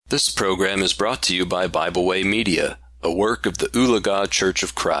This program is brought to you by Bible Way Media, a work of the Ulaga Church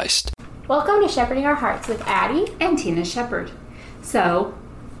of Christ. Welcome to Shepherding Our Hearts with Addie and Tina Shepherd. So,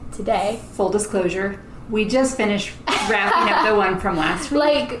 today, full disclosure, we just finished wrapping up the one from last week.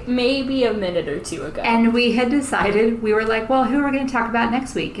 Like maybe a minute or two ago. And we had decided, we were like, well, who are we going to talk about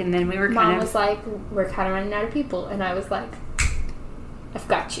next week? And then we were Mom was like, we're kind of running out of people. And I was like, I've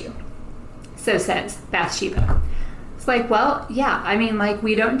got you. So says Bathsheba. It's like, well, yeah, I mean, like,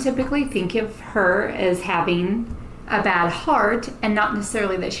 we don't typically think of her as having a bad heart, and not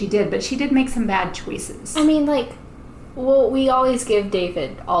necessarily that she did, but she did make some bad choices. I mean, like, well, we always give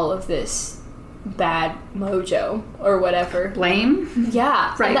David all of this bad mojo, or whatever. Blame?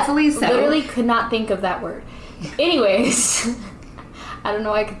 Yeah. Rightfully so. Literally could not think of that word. Anyways, I don't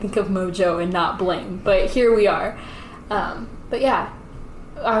know why I could think of mojo and not blame, but here we are. But yeah,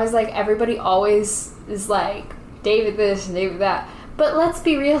 I was like, everybody always is like, David this and David that. But let's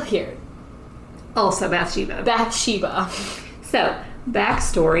be real here. Also Bathsheba. So,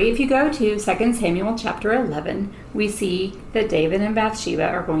 backstory. If you go to 2 Samuel chapter 11, we see that David and Bathsheba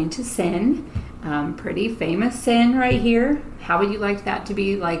are going to sin. Pretty famous sin right here. How would you like that to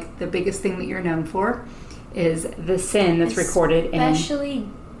be like the biggest thing that you're known for? Is the sin that's recorded in... Especially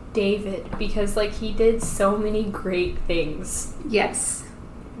David, because like he did so many great things. Yes.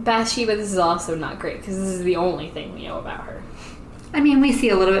 Bathsheba, this is also not great, because this is the only thing we know about her. I mean, we see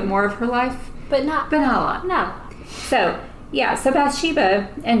a little bit more of her life. But not a lot. No. So, yeah, so Bathsheba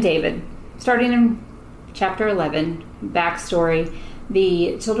and David, starting in chapter 11, backstory,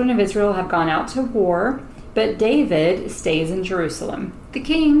 the children of Israel have gone out to war, but David stays in Jerusalem. The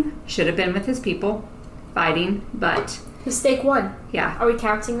king should have been with his people, fighting, but... Mistake one. Yeah. Are we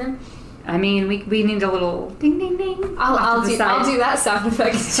counting them? I mean, we need a little ding, ding, ding. I'll do that sound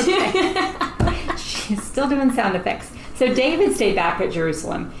effect. Okay. She's still doing sound effects. So David stayed back at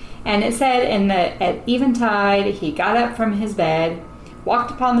Jerusalem. And it said at eventide, he got up from his bed, walked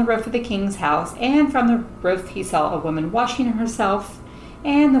upon the roof of the king's house, and from the roof he saw a woman washing herself,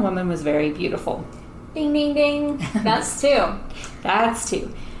 and the woman was very beautiful. Ding, ding, ding. That's 2. That's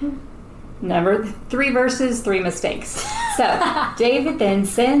 2. Number 3 verses, 3 mistakes. So, David then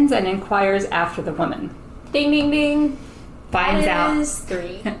sends and inquires after the woman. Ding, ding, ding. Finds out. That is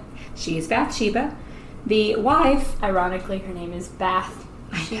 3. She's Bathsheba. The wife. Ironically, her name is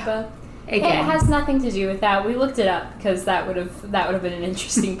Bathsheba. Again. It has nothing to do with that. We looked it up because that would have been an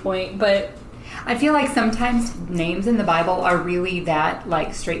interesting point, but... I feel like sometimes names in the Bible are really that,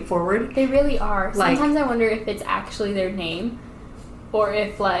 like, straightforward. They really are. Like, sometimes I wonder if it's actually their name, or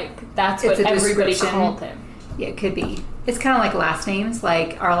if, like, that's what a everybody description. called him. Yeah, it could be. It's kind of like last names.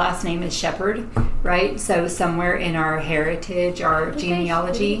 Like, our last name is Shepherd, right? So somewhere in our heritage, our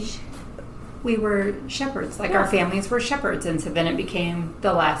genealogy, we were shepherds. Like, our families were shepherds, and so then it became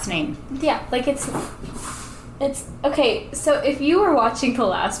the last name. Yeah, like it's okay. So if you were watching the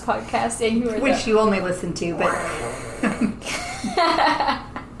last podcast and you were which you only listened to, but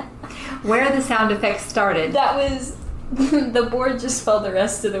where the sound effects started, that was the board just fell the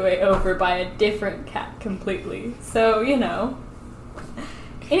rest of the way over by a different cat completely. So you know.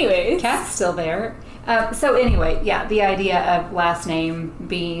 Anyways, cat's still there. So anyway, yeah, the idea of last name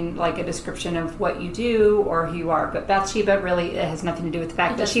being like a description of what you do or who you are. But Bathsheba really has nothing to do with the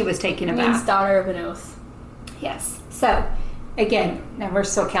fact that she was taking a bath. Means daughter of an oath. Yes. So, again, now we're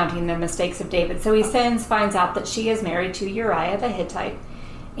still counting the mistakes of David. So he finds out that she is married to Uriah the Hittite.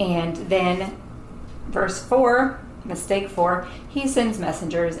 And then, verse 4, mistake 4, he sends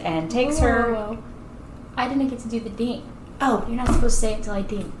messengers and takes her... Whoa. I didn't get to do the ding. Oh. You're not supposed to say it until I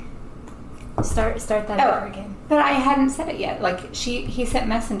ding. Start that over again. But I hadn't said it yet. Like, he sent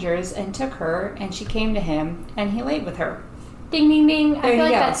messengers and took her, and she came to him, and he laid with her. Ding, ding, ding. I feel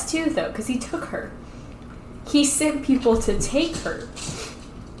like go. that's 2, though, because he took her. He sent people to take her.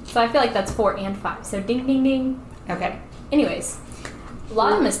 So I feel like that's 4 and 5. So ding, ding, ding. Okay. Anyways, a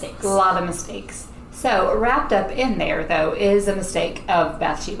lot of mistakes. A lot of mistakes. So, wrapped up in there, though, is a mistake of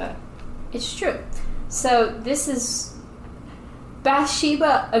Bathsheba. It's true. So this is...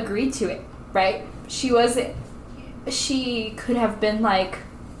 Bathsheba agreed to it, right? She could have been like,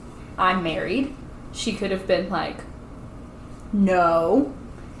 I'm married. She could have been like, no.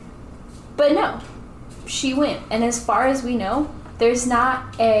 But no. She went. And as far as we know, there's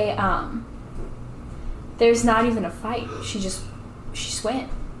not even a fight. She went.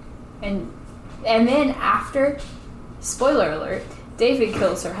 And then after, spoiler alert, David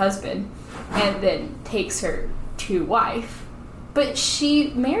kills her husband and then takes her to wife. But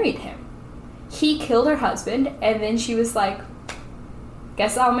she married him. He killed her husband, and then she was like,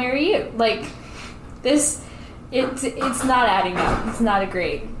 guess I'll marry you. Like, this It's not adding up. It's not a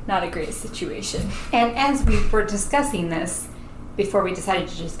great situation. And as we were discussing this, before we decided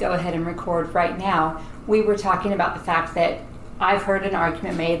to just go ahead and record right now, we were talking about the fact that I've heard an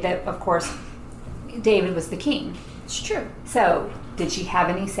argument made that, of course, David was the king. It's true. So, did she have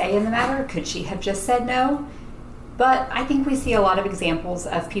any say in the matter? Could she have just said no? But I think we see a lot of examples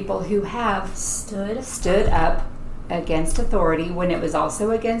of people who have stood up against authority when it was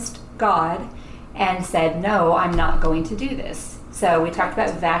also against God and said, no, I'm not going to do this. So we talked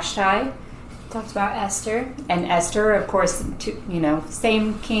about Vashti. Talked about Esther. And Esther, of course,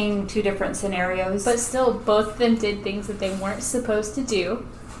 same king, two different scenarios. But still, both of them did things that they weren't supposed to do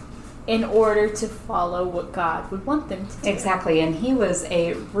in order to follow what God would want them to do. Exactly, and he was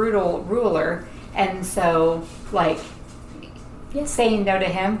a brutal ruler, and so, saying no to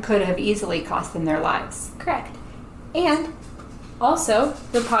him could have easily cost them their lives. Correct. And also,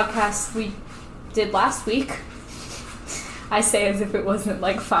 the podcast we did last week, I say as if it wasn't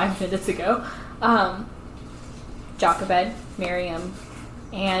 5 minutes ago, Jochebed, Miriam,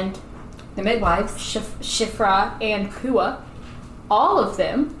 and the midwives, Shiphrah and Puah, all of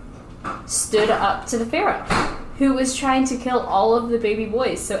them stood up to the Pharaoh, who was trying to kill all of the baby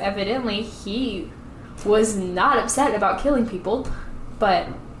boys. So evidently he was not upset about killing people, but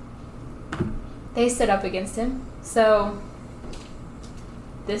they stood up against him. So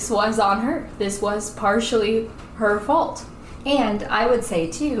this was on her. This was partially her fault. And I would say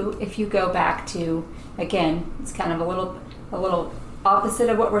too, if you go back to, again, it's kind of a little opposite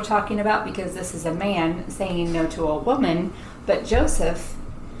of what we're talking about, because this is a man saying no to a woman, but Joseph,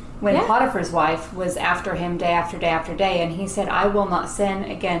 when Potiphar's wife was after him day after day after day, and he said, I will not sin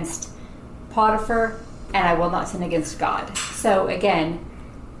against Potiphar, and I will not sin against God. So again,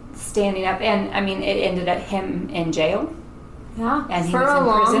 standing up, and it ended up him in jail. Yeah, and he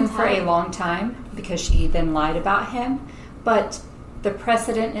was in prison for a long time because she then lied about him. But the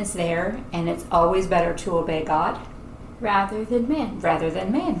precedent is there, and it's always better to obey God rather than man.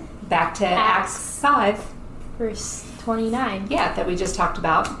 Back to Acts 5. Verse 29. Yeah, that we just talked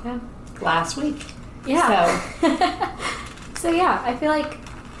about last week. Yeah. So yeah, I feel like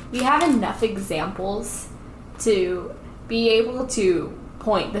we have enough examples to be able to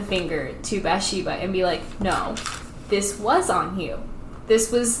point the finger to Bathsheba and be like, no, this was on you.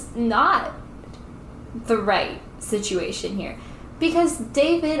 This was not the right situation here. Because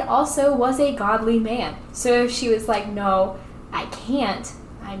David also was a godly man. So if she was like, no, I can't,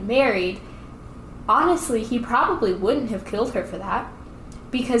 I'm married, honestly, he probably wouldn't have killed her for that,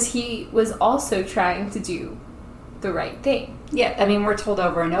 because he was also trying to do the right thing. Yeah, we're told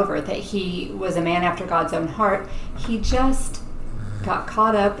over and over that he was a man after God's own heart. He just got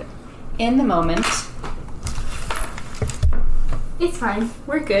caught up in the moment. It's fine.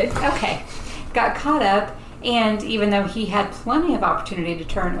 We're good. Okay. Got caught up, and even though he had plenty of opportunity to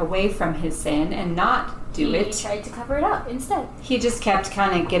turn away from his sin and not do it, he tried to cover it up instead. He just kept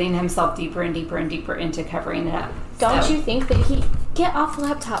kind of getting himself deeper and deeper and deeper into covering it up. Don't you think that he... Get off the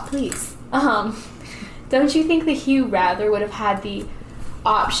laptop, please. Don't you think that he rather would have had the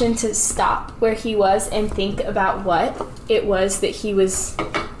option to stop where he was and think about what it was that he was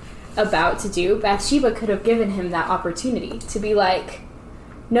about to do? Bathsheba could have given him that opportunity to be like,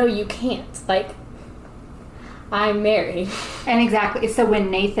 no, you can't. I'm married. And exactly. So when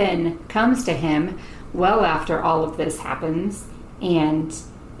Nathan comes to him, well after all of this happens, and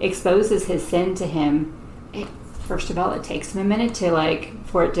exposes his sin to him, first of all, it takes him a minute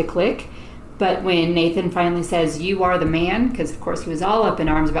for it to click. But when Nathan finally says, you are the man, because of course he was all up in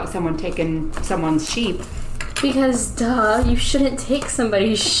arms about someone taking someone's sheep. Because, duh, you shouldn't take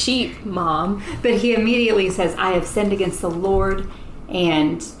somebody's sheep, Mom. But he immediately says, I have sinned against the Lord.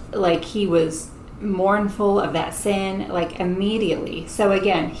 And, he was mournful of that sin, immediately. So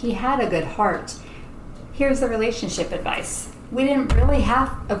again, he had a good heart. Here's the relationship advice. We didn't really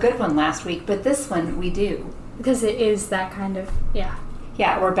have a good one last week, but this one we do. Because it is that kind of, yeah.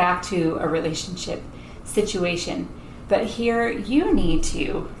 Yeah, we're back to a relationship situation. But here you need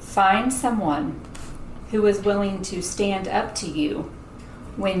to find someone who is willing to stand up to you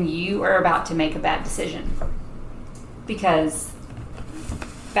when you are about to make a bad decision. Because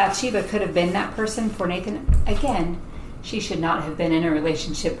Bathsheba could have been that person for Nathan. Again, she should not have been in a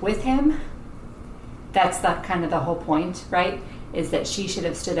relationship with him. That's the whole point, right? Is that she should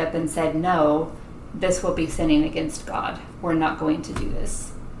have stood up and said, no, this will be sinning against God. We're not going to do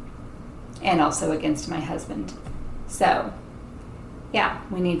this. And also against my husband. So, yeah,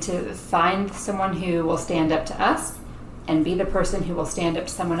 we need to find someone who will stand up to us and be the person who will stand up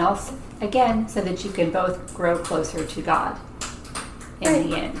to someone else, again, so that you can both grow closer to God in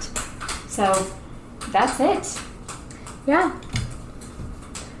the end. So that's it. Yeah.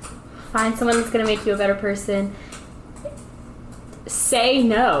 Find someone that's going to make you a better person. Say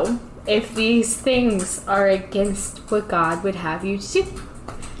no if these things are against what God would have you to do.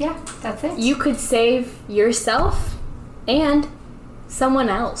 Yeah, that's it. You could save yourself and someone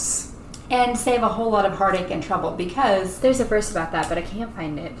else. And save a whole lot of heartache and trouble, because There's a verse about that, but I can't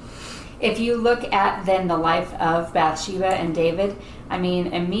find it. if you look at then the life of Bathsheba and David, I mean,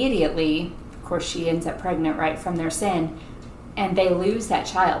 immediately, of course, she ends up pregnant right from their sin, and they lose that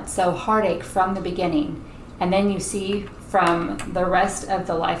child. So heartache from the beginning. And then you see from the rest of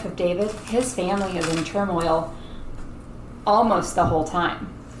the life of David, his family is in turmoil almost the whole time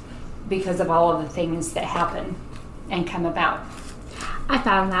because of all of the things that happen and come about. I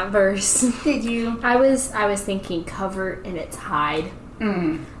found that verse. Did you? I was thinking cover in its hide.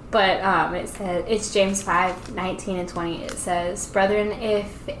 But it says, it's James 5:19 and 20. It says, "Brethren,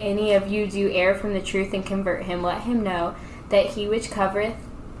 if any of you do err from the truth and convert him, let him know that he which converteth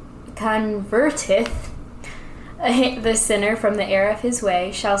the sinner from the error of his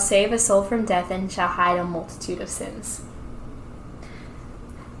way shall save a soul from death and shall hide a multitude of sins."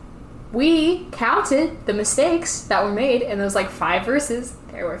 We counted the mistakes that were made in those 5 verses.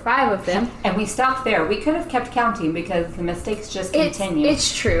 There were 5 of them. And we stopped there. We could have kept counting because the mistakes just continue.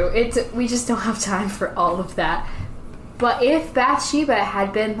 It's true. We just don't have time for all of that. But if Bathsheba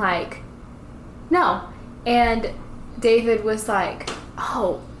had been no, and David was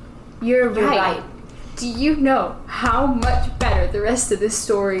oh, you're right. Do you know how much better the rest of this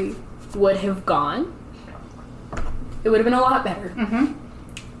story would have gone? It would have been a lot better. Mm-hmm.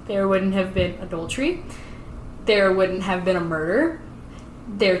 There wouldn't have been adultery. There wouldn't have been a murder.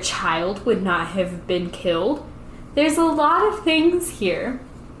 Their child would not have been killed. There's a lot of things here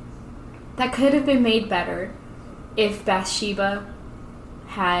that could have been made better if Bathsheba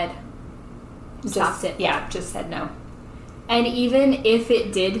had stopped it. Yeah, just said no. And even if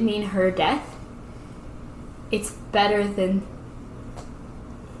it did mean her death, it's better than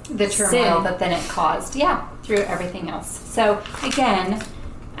the turmoil that then it caused. Yeah, through everything else. So again,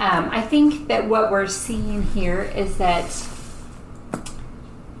 I think that what we're seeing here is that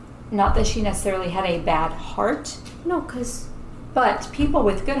not that she necessarily had a bad heart. No, but people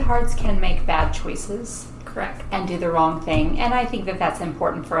with good hearts can make bad choices. Correct. And do the wrong thing. And I think that that's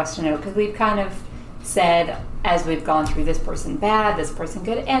important for us to know, because we've kind of said, as we've gone through, this person bad, this person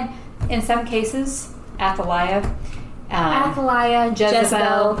good. And in some cases, Athaliah,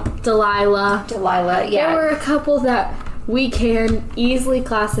 Jezebel, Delilah, yeah. There were a couple that we can easily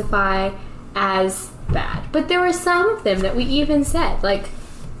classify as bad. But there were some of them that we even said,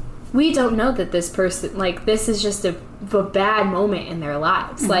 we don't know that this person, this is just a bad moment in their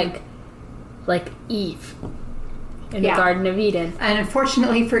lives. Mm-hmm. Like Eve in the Garden of Eden. And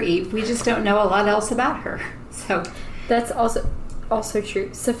unfortunately for Eve, we just don't know a lot else about her. So that's also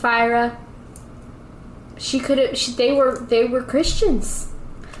true. Sapphira, they were Christians.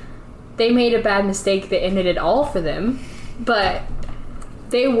 They made a bad mistake that ended it all for them, but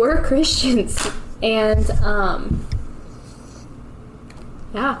they were Christians. And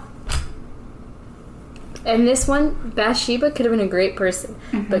yeah. And this one, Bathsheba could have been a great person,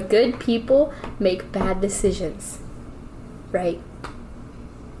 but good people make bad decisions. Right.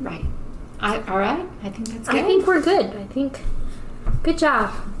 Right. All right. I think that's good. I think we're good. Good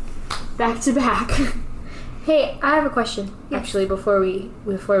job. Back to back. Hey, I have a question. Yes. Actually, before we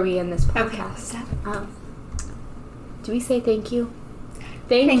end this podcast. Okay. Do we say thank you?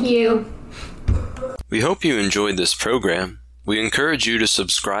 Thank you. We hope you enjoyed this program. We encourage you to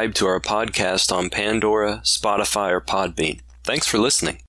subscribe to our podcast on Pandora, Spotify, or Podbean. Thanks for listening.